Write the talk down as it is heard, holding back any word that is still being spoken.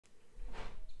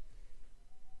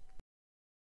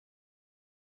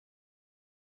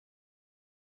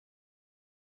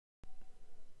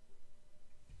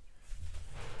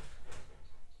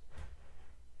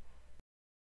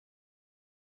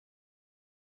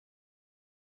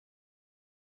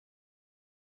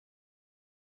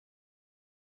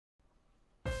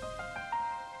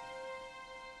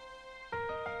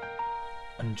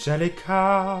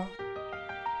Angelica,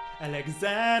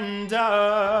 Alexander,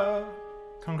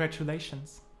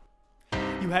 congratulations.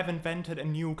 You have invented a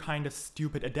new kind of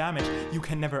stupid, a damage you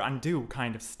can never undo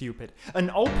kind of stupid.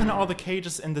 An open all the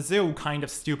cages in the zoo kind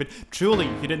of stupid. Truly,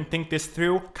 you didn't think this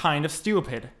through kind of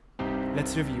stupid.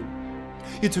 Let's review.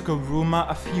 You took a rumor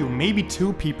a few, maybe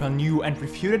two people knew and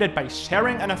refuted it by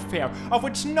sharing an affair of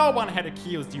which no one had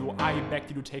accused you. I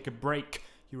begged you to take a break.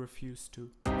 You refused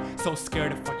to. So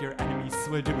scared of what your enemies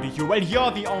will do to you. Well,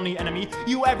 you're the only enemy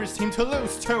you ever seem to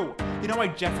lose to. You know why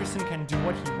Jefferson can do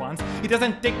what he wants? He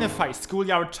doesn't dignify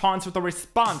schoolyard taunts with a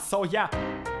response. So yeah,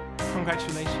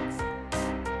 congratulations.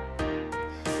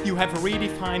 You have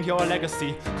redefined your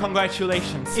legacy.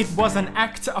 Congratulations. It was an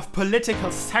act of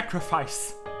political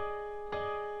sacrifice.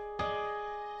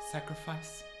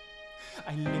 Sacrifice?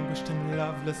 I languished in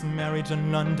loveless marriage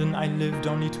in London. I lived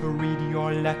only to read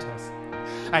your letters.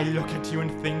 I look at you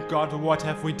and think, God, what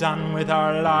have we done with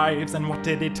our lives and what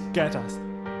did it get us?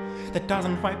 That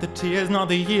doesn't wipe the tears nor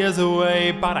the years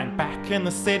away, but I'm back in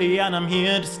the city and I'm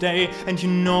here to stay, and you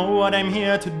know what I'm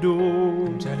here to do.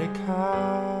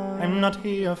 Angelica, I'm not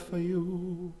here for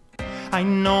you. I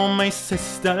know my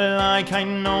sister like I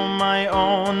know my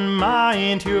own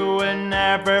mind. You will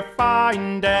never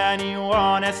find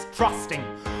anyone as trusting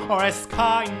or as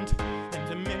kind.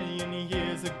 And a million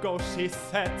years ago she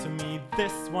said to me,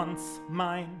 this one's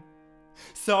mine.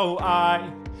 So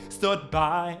I stood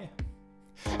by.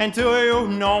 And do you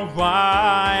know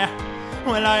why?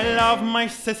 Well, I love my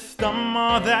sister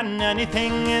more than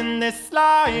anything in this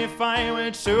life. I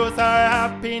will choose her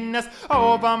happiness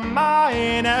over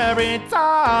mine every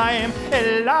time.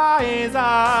 Eliza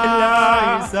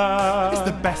is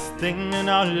the best thing in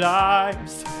our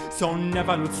lives. So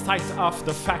never lose sight of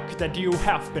the fact that you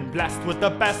have been blessed with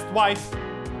the best wife.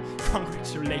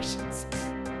 Congratulations.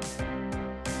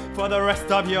 For the rest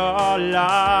of your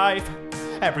life,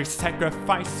 every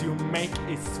sacrifice you make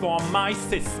is for my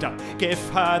sister. Give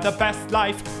her the best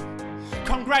life.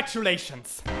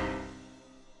 Congratulations!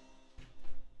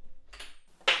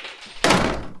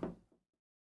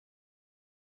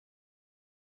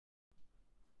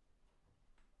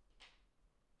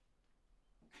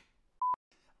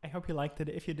 I hope you liked it.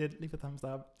 If you did, leave a thumbs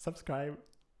up. Subscribe.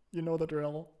 You know the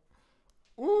drill.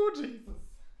 Ooh, Jesus.